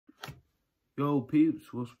Yo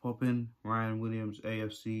peeps, what's poppin'? Ryan Williams,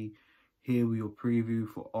 AFC, here with your preview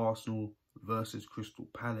for Arsenal versus Crystal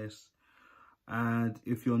Palace. And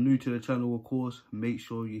if you're new to the channel, of course, make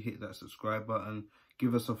sure you hit that subscribe button.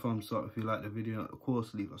 Give us a thumbs up if you like the video. Of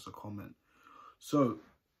course, leave us a comment. So,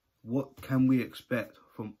 what can we expect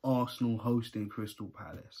from Arsenal hosting Crystal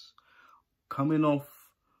Palace? Coming off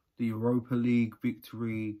the Europa League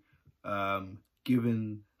victory,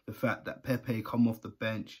 given the fact that Pepe come off the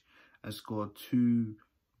bench and scored two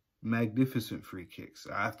magnificent free kicks.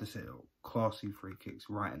 I have to say, classy free kicks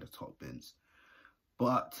right in the top bins.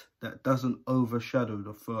 But that doesn't overshadow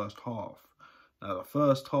the first half. Now, the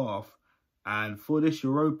first half, and for this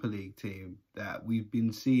Europa League team that we've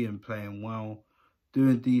been seeing playing well,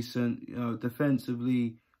 doing decent, you know,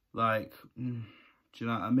 defensively, like, do you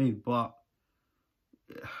know what I mean? But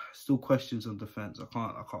still questions on defense. I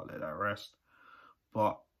can't let that rest.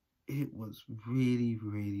 But it was really,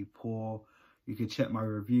 really poor. You can check my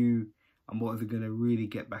review. I'm not even going to really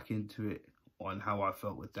get back into it on how I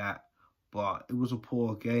felt with that. But it was a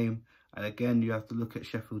poor game. And again, you have to look at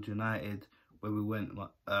Sheffield United, where we went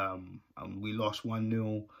and we lost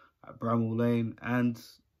 1-0 at Bramall Lane. And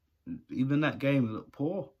even that game looked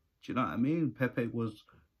poor. Do you know what I mean? Pepe was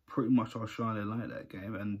pretty much our shining light that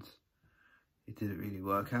game. And it didn't really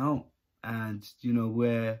work out. And, you know,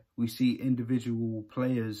 where we see individual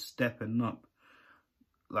players stepping up,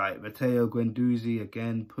 like Matteo Guendouzi,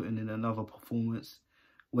 again, putting in another performance.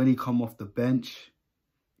 When he come off the bench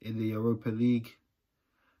in the Europa League,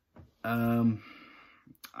 I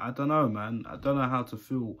don't know, man. I don't know how to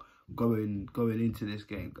feel going into this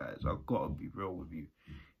game, guys. I've got to be real with you.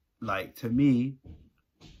 Like, to me,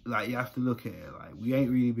 like, you have to look at it. Like, we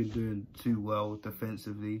ain't really been doing too well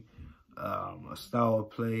defensively. A style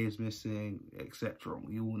of play is missing, etc.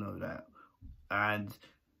 We all know that. And,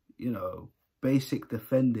 you know, basic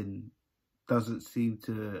defending doesn't seem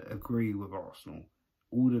to agree with Arsenal.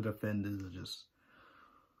 All the defenders are just...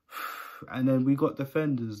 And then we got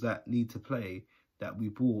defenders that need to play that we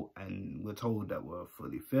bought and we're told that we're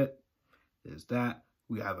fully fit. There's that.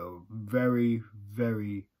 We have a very,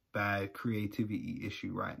 very bad creativity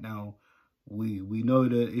issue right now. We know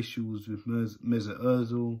the issues with Mesut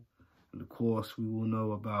Ozil. And of course, we will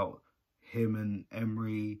know about him and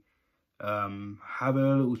Emery having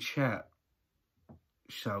a little chat,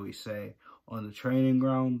 shall we say, on the training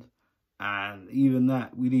ground. And even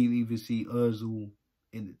that, we didn't even see Ozil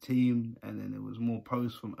in the team. And then there was more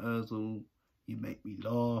posts from Ozil, you make me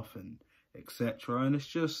laugh, and etc. And it's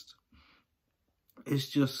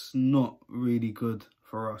just not really good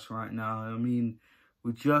for us right now. I mean,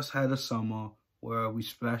 we just had a summer where we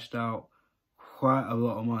splashed out quite a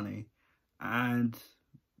lot of money. And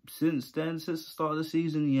since then, since the start of the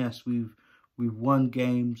season, yes, we've won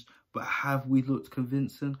games, but have we looked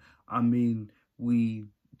convincing? I mean,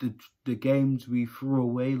 the games we threw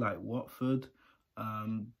away, like Watford,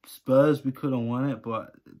 Spurs, we could have won it,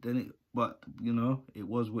 but you know, it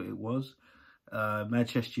was what it was.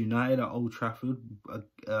 Manchester United at Old Trafford,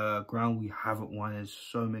 a ground we haven't won in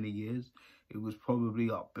so many years. It was probably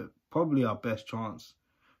our best chance.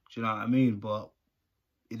 Do you know what I mean? But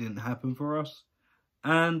it didn't happen for us.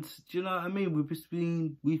 And do you know what I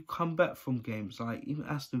mean? We've come back from games like even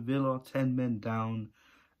Aston Villa, 10 men down,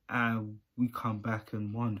 and we come back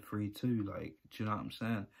and won 3-2. Like, do you know what I'm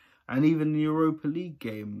saying? And even the Europa League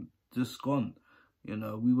game just gone. You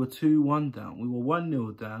know, we were 2-1 down. We were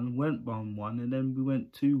 1-0 down, went 1-1, and then we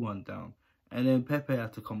went 2-1 down. And then Pepe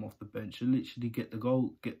had to come off the bench and literally get the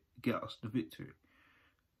goal, get us the victory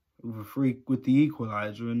with the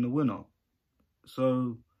equaliser and the winner.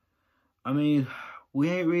 So, I mean, we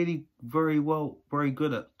ain't really very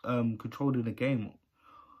good at controlling the game,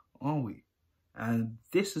 are we? And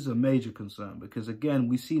this is a major concern because, again,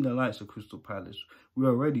 we've seen the likes of Crystal Palace. We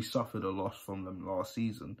already suffered a loss from them last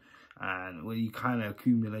season. And when you kind of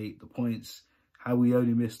accumulate the points, how we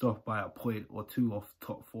only missed off by a point or two off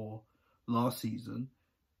top four last season,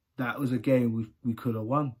 that was a game we could have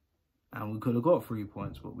won. And we could have got 3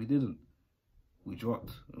 points, but we didn't. We dropped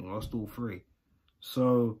and lost all 3.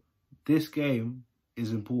 So this game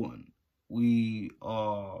is important. We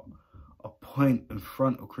are a point in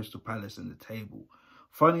front of Crystal Palace in the table.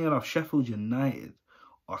 Funny enough, Sheffield United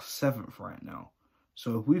are 7th right now.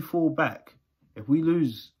 So if we fall back, if we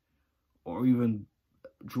lose or even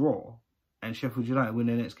draw and Sheffield United win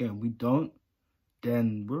the next game, we don't,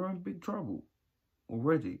 then we're in big trouble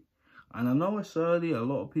already. And I know it's early. A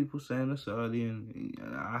lot of people saying it's early, and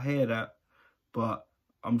I hear that. But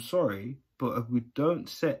I'm sorry, but if we don't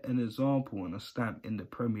set an example and a stamp in the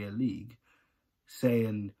Premier League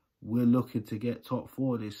saying we're looking to get top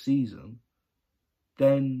 4 this season,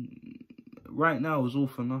 then right now is all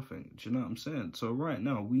for nothing. Do you know what I'm saying? So right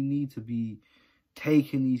now, we need to be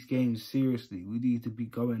taking these games seriously. We need to be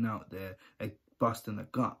going out there and busting a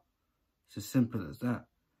gut. It's as simple as that.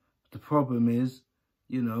 The problem is,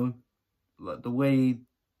 you know, like the way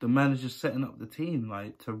the manager's setting up the team,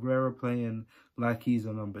 like Torreira playing like he's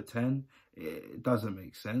a number 10, it doesn't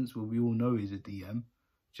make sense. Well, we all know he's a DM.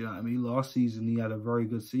 Do you know what I mean? Last season, he had a very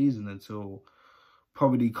good season until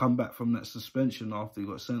probably come back from that suspension after he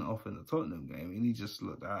got sent off in the Tottenham game, and he just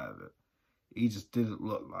looked out of it. He just didn't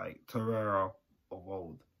look like Torreira of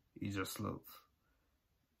old. He just looked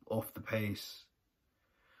off the pace.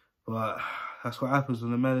 But that's what happens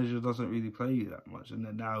when the manager doesn't really play you that much, and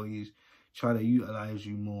then now he's trying to utilise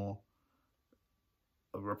you more.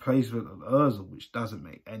 A replacement of Ozil, which doesn't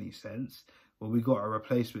make any sense. Well, we got a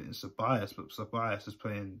replacement in Ceballos, but Ceballos is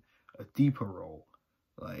playing a deeper role,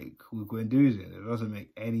 like with Guendouzi. It doesn't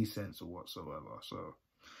make any sense whatsoever. So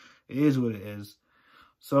it is what it is.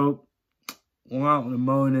 So without the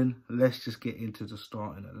moaning, let's just get into the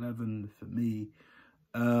starting 11 for me.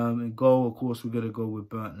 In goal, of course, we're going to go with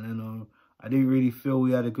Bernd Leno. I didn't really feel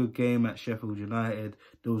we had a good game at Sheffield United.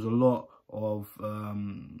 There was a lot of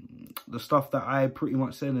the stuff that I pretty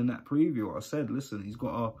much said in that preview. I said, listen, he's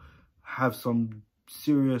got to have some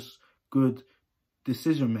serious, good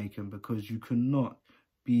decision-making, because you cannot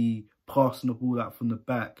be passing the ball out from the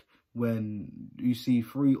back when you see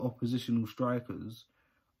 3 oppositional strikers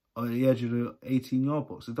on the edge of the 18-yard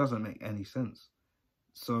box. It doesn't make any sense.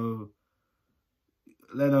 So,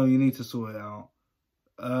 Leno, you need to sort it out.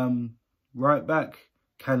 Right back,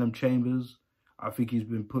 Callum Chambers. I think he's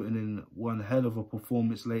been putting in one hell of a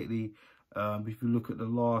performance lately. If you look at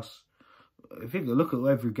look at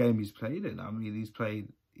every game he's played in, I mean, he's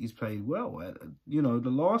played well. You know, the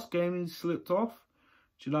last game he slipped off.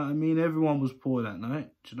 Do you know what I mean? Everyone was poor that night.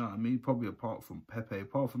 Do you know what I mean? Probably apart from Pepe,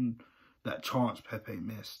 apart from that chance Pepe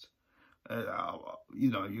missed.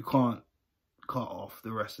 You know, you can't cut off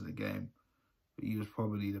the rest of the game. But he was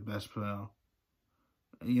probably the best player.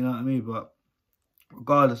 You know what I mean? But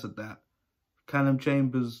regardless of that, Callum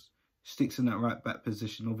Chambers sticks in that right back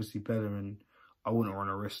position, obviously better, and I wouldn't want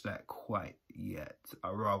to risk that quite yet.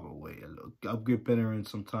 I'd rather wait a little. I'll give Bellerin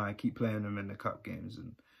some time, keep playing him in the cup games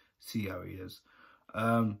and see how he is.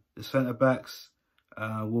 The centre backs,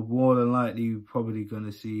 we're more than likely probably going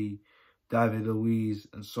to see David Luiz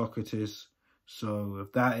and Socrates. So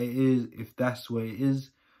if that's the way it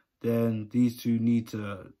is, then these two need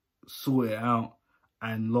to sort it out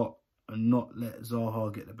and not let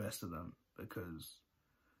Zaha get the best of them, because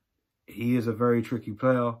he is a very tricky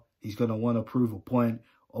player. He's going to want to prove a point.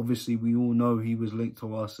 Obviously, we all know he was linked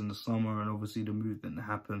to us in the summer, and obviously the move didn't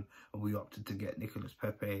happen, and we opted to get Nicolas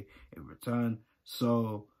Pepe in return.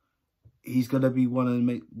 So he's going to be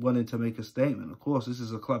wanting to make a statement. Of course, this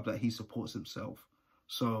is a club that he supports himself.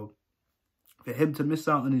 So for him to miss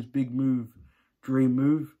out on his big move, dream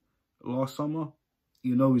move last summer,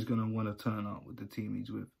 you know he's going to want to turn up with the team he's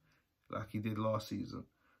with, like he did last season.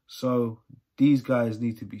 So these guys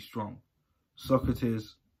need to be strong.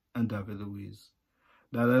 Socrates and David Luiz.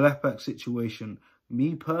 Now, the left-back situation,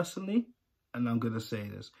 me personally, and I'm going to say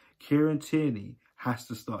this, Kieran Tierney has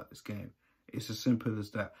to start this game. It's as simple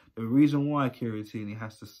as that. The reason why Kieran Tierney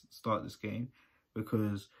has to start this game,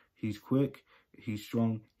 because he's quick, he's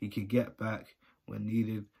strong, he can get back when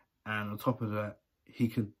needed, and on top of that, he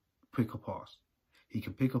can pick a pass. He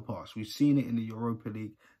can pick a pass. We've seen it in the Europa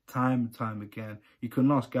League time and time again. You can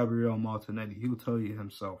ask Gabriel Martinelli. He'll tell you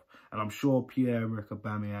himself. And I'm sure Pierre-Emerick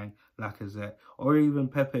Aubameyang, Lacazette, or even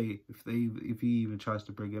Pepe, if he even tries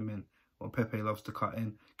to bring him in, or Pepe loves to cut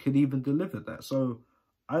in, can even deliver that. So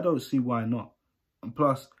I don't see why not. And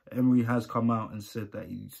plus, Emery has come out and said that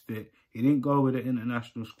he's fit. He didn't go with the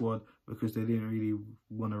international squad because they didn't really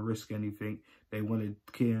want to risk anything. They wanted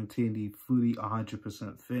Kieran Tierney fully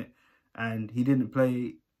 100% fit. And he didn't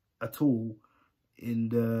play at all in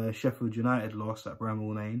the Sheffield United loss at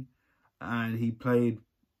Bramall Lane. And he played,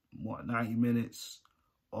 90 minutes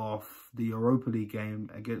of the Europa League game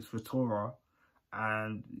against Vitória.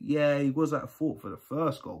 And yeah, he was at fault for the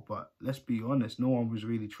first goal. But let's be honest, no one was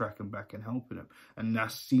really tracking back and helping him. And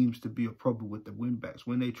that seems to be a problem with the wing-backs.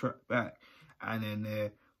 When they track back and then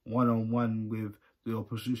they're one-on-one with the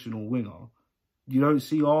oppositional winger, you don't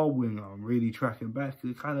see our winger really tracking back.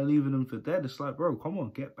 They're kind of leaving them for dead. It's like, bro, come on,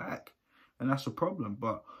 get back. And that's a problem.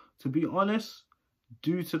 But to be honest,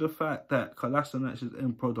 due to the fact that Kolasinac's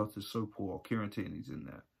end product is so poor, Kieran Tierney's in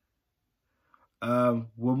there.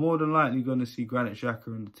 We're more than likely going to see Granit Xhaka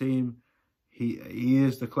in the team. He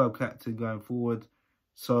is the club captain going forward.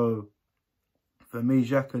 So, for me,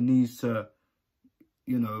 Xhaka needs to,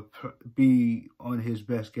 be on his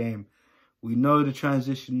best game. We know the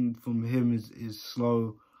transition from him is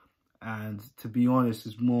slow, and to be honest,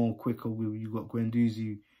 it's more quicker with you got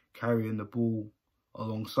Guendouzi carrying the ball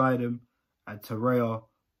alongside him, and Torreira,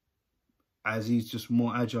 as he's just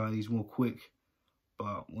more agile and he's more quick.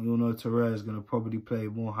 But we all know Torreira is going to probably play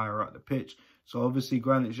more higher up the pitch. So obviously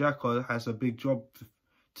Granit Xhaka has a big job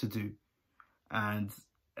to do. And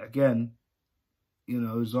again, you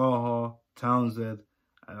know, Zaha, Townsend,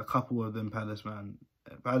 and a couple of them Palace, man.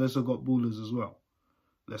 Palace have got ballers as well.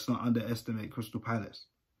 Let's not underestimate Crystal Palace.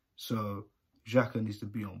 So Xhaka needs to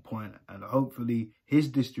be on point, and hopefully his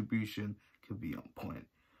distribution can be on point.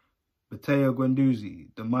 Matteo Guendouzi,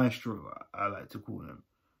 the maestro, I like to call him.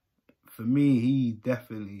 For me, he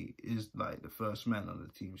definitely is like the first man on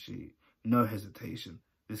the team sheet. No hesitation.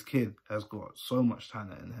 This kid has got so much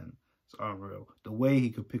talent in him. It's unreal. The way he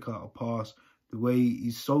could pick out a pass, the way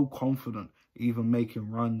he's so confident, even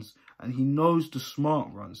making runs. And he knows the smart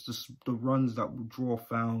runs, the runs that will draw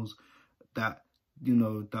fouls, that, you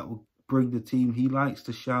know, that will bring the team. He likes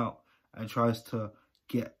to shout and tries to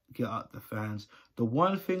get up the fans. The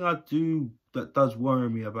one thing that does worry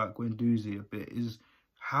me about Guendouzi a bit is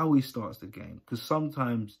how he starts the game, because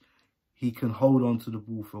sometimes he can hold on to the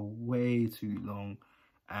ball for way too long,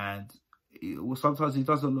 and sometimes he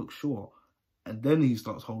doesn't look sure, and then he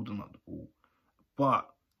starts holding up the ball. But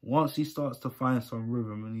once he starts to find some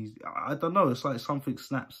rhythm, and I don't know, it's like something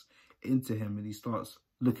snaps into him and he starts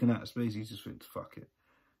looking at space, he just thinks, fuck it.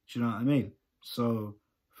 Do you know what I mean? So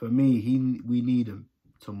for me, we need him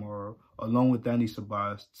tomorrow, along with Dani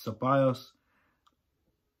Ceballos. Ceballos,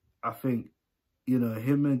 I think, you know,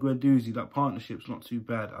 him and Guendouzi, that partnership's not too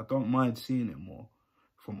bad. I don't mind seeing it more,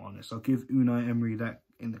 if I'm honest. I'll give Unai Emery that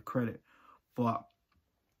in the credit. But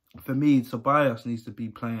for me, Ceballos needs to be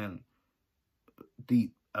playing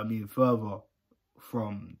deep, further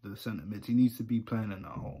from the centre mids. He needs to be playing in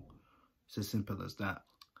that hole. It's as simple as that.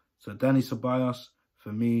 So Dani Ceballos,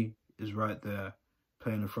 for me, is right there,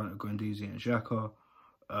 playing in front of Guendouzi and Xhaka.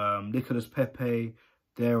 Nicolas Pepe,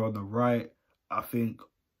 there on the right. I think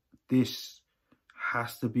this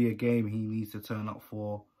has to be a game he needs to turn up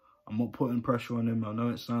for. I'm not putting pressure on him. I know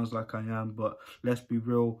it sounds like I am, but let's be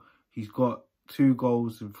real. He's got 2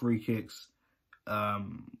 goals and 3 kicks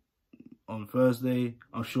on Thursday.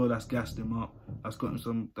 I'm sure that's gassed him up. That's got him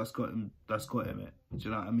it. Do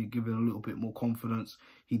you know what I mean? Giving a little bit more confidence.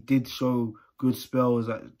 He did show good spells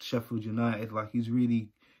at Sheffield United. Like, he's really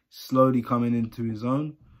slowly coming into his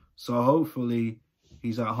own. So hopefully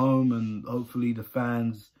he's at home, and hopefully the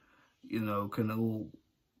fans, you know, can all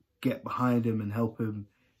get behind him and help him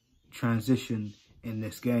transition in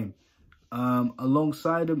this game.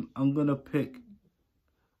 Alongside him, I'm going to pick...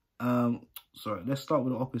 sorry, let's start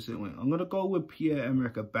with the opposite wing. I'm going to go with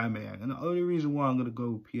Pierre-Emerick Aubameyang. And the only reason why I'm going to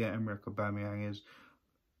go with Pierre-Emerick Aubameyang is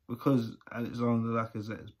because Alexander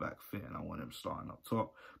Lacazette is back fit, and I want him starting up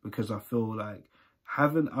top, because I feel like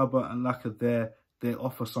having Abba and Laka there, they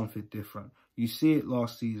offer something different. You see it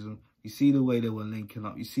last season. You see the way they were linking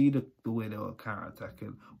up. You see the way they were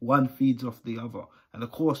counter-attacking. One feeds off the other. And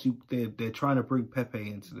of course, they're trying to bring Pepe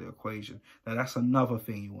into the equation. Now, that's another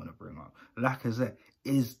thing you want to bring up. Lacazette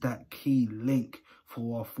is that key link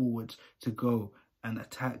for our forwards to go and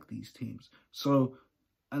attack these teams. So,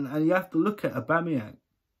 and you have to look at Aubameyang.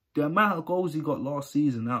 The amount of goals he got last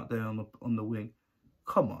season out there on the wing.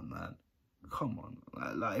 Come on, man. Come on.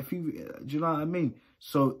 Like if you, do you know what I mean?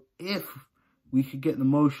 So if we could get the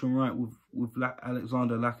motion right with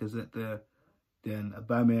Alexander Lacazette there, then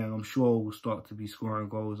Aubameyang, I'm sure, will start to be scoring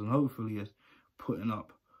goals, and hopefully is putting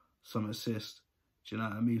up some assists. Do you know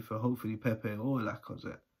what I mean? For hopefully Pepe or Lacazette. Do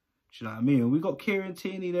you know what I mean? And we got Kieran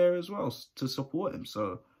Tierney there as well to support him.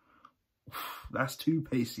 So that's 2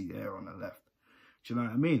 pacey there on the left. Do you know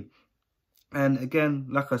what I mean? And again,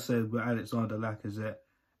 like I said, with Alexander Lacazette,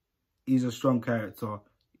 he's a strong character.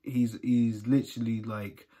 He's literally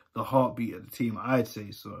like the heartbeat of the team, I'd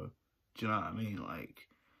say so. Do you know what I mean? Like,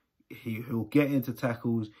 he'll get into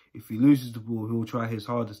tackles. If he loses the ball, he'll try his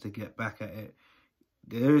hardest to get back at it.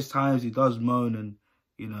 There is times he does moan, and,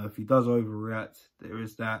 you know, if he does overreact, there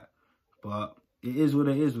is that. But it is what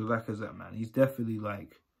it is with Lacazette, man. He's definitely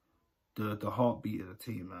like the heartbeat of the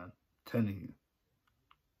team, man. I'm telling you.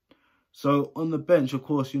 So on the bench, of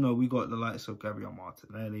course, you know, we got the likes of Gabriel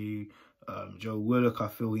Martinelli, Joe Willock. I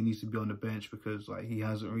feel he needs to be on the bench because, like, he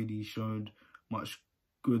hasn't really shown much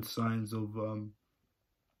good signs of...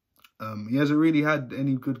 he hasn't really had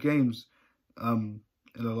any good games in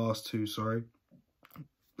the last 2, sorry.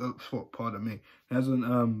 Pardon me. He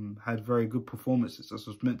hasn't had very good performances, that's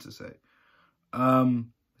what I was meant to say.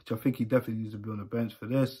 Which I think he definitely needs to be on the bench for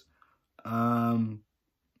this.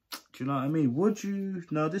 Do you know what I mean? Would you,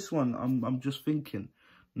 now this one, I'm just thinking,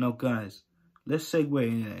 now guys, let's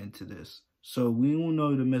segue into this. So we all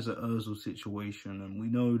know the Mesut Ozil situation, and we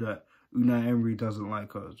know that Unai Emery doesn't like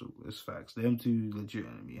Ozil. It's facts. Them two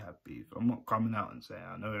legitimately have beef. I'm not coming out and saying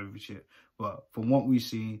I know every shit, but from what we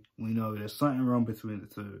see, we know there's something wrong between the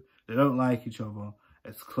two. They don't like each other.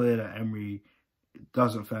 It's clear that Emery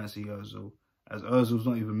doesn't fancy Ozil, as Ozil's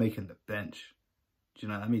not even making the bench. Do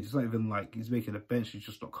you know what I mean? It's not even like he's making a bench, he's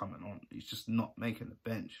just not coming on. He's just not making the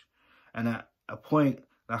bench. And at a point,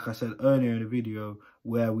 like I said earlier in the video,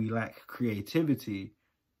 where we lack creativity,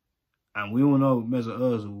 and we all know Mesut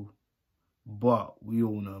Ozil, but we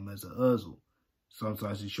all know Mesut Ozil.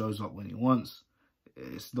 Sometimes he shows up when he wants.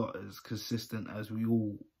 It's not as consistent as we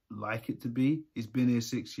all like it to be. He's been here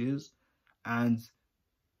 6 years. And,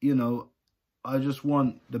 you know, I just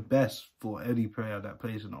want the best for any player that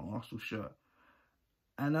plays in an Arsenal shirt.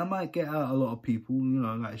 And I might get out a lot of people, you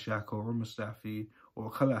know, like Xhaka or Mustafi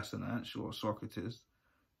or Kolasinac or Socrates,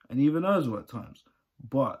 and even Ozil at times.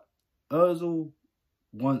 But Ozil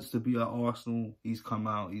wants to be at Arsenal. He's come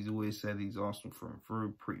out. He's always said he's Arsenal through and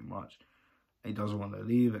through, pretty much. He doesn't want to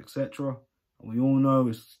leave, etc. And we all know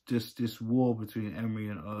it's just this war between Emery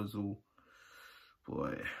and Ozil. Boy,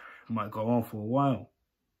 it might go on for a while.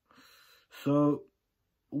 So,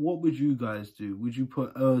 what would you guys do? Would you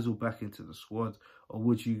put Ozil back into the squad,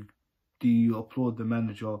 or do you applaud the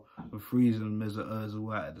manager for freezing Mesut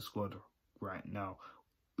Ozil out of the squad right now?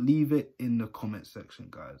 Leave it in the comment section,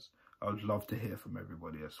 guys. I would love to hear from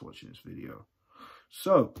everybody that's watching this video.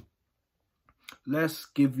 So, let's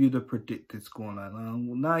give you the predicted scoreline.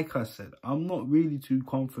 Now, like I said, I'm not really too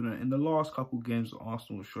confident. In the last couple of games that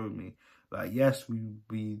Arsenal showed me, like, yes,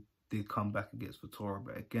 we did come back against Vitória,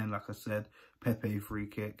 but again, like I said, Pepe free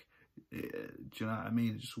kick. Do you know what I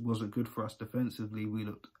mean? It just wasn't good for us defensively. We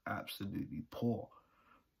looked absolutely poor.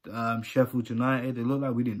 Sheffield United, it looked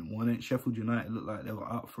like we didn't want it. Sheffield United looked like they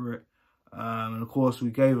were up for it. And of course, we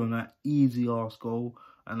gave them that easy-ass goal.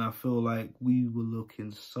 And I feel like we were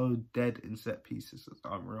looking so dead in set pieces. It's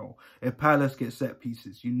unreal. If Palace get set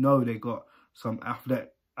pieces, you know they got some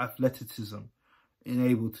athleticism in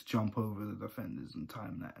able to jump over the defenders and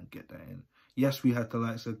time that and get that in. Yes, we had the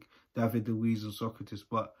likes of David Luiz and Socrates,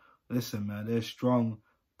 but listen, man, they're strong.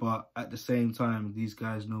 But at the same time, these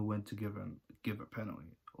guys know when to give a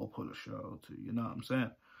penalty or pull a shot or two. You know what I'm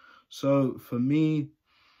saying? So for me,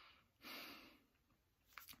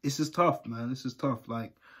 this is tough, man. This is tough.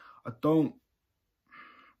 Like, I think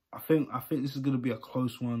this is gonna be a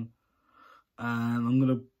close one, and I'm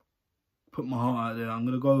gonna put my heart out there. I'm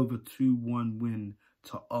gonna go over 2-1 win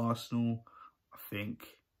to Arsenal. I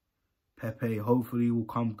think Pepe hopefully will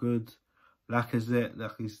come good. Like I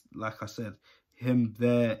said, him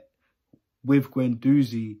there with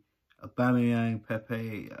Guendouzi, Aubameyang,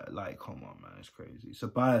 Pepe, like, come on, man, it's crazy. It's a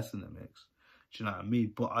bias in the mix. Do you know what I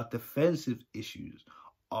mean? But our defensive issues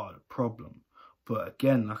are the problem. But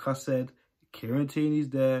again, like I said, Kieran Tierney's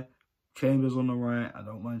there, Chambers on the right. I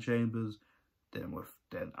don't mind Chambers.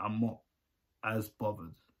 Then I'm not as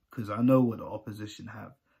bothered, because I know what the opposition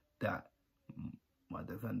have that my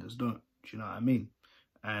defenders don't. Do you know what I mean?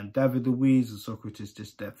 And David Luiz and Socrates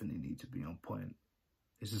just definitely need to be on point.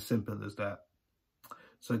 It's as simple as that.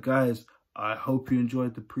 So guys, I hope you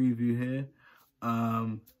enjoyed the preview here.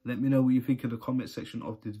 Let me know what you think in the comment section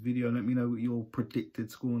of this video. Let me know what your predicted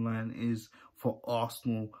scoreline is for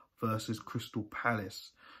Arsenal versus Crystal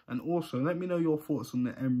Palace. And also, let me know your thoughts on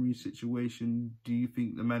the Emery situation. Do you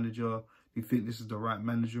think the manager, do you think this is the right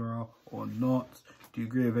manager or not? Do you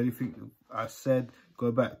agree with anything I said?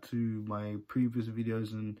 Go back to my previous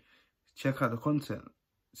videos and check out the content.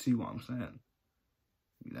 See what I'm saying.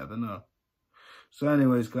 You never know. So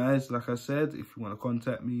anyways, guys, like I said, if you want to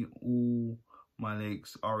contact me, all my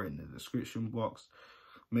links are in the description box.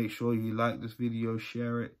 Make sure you like this video,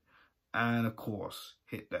 share it, and of course,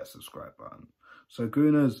 hit that subscribe button. So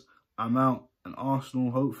Gooners, I'm out, and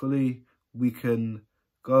Arsenal, hopefully, we can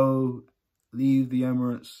go, leave the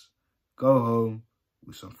Emirates, go home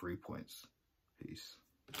with some 3 points. Peace.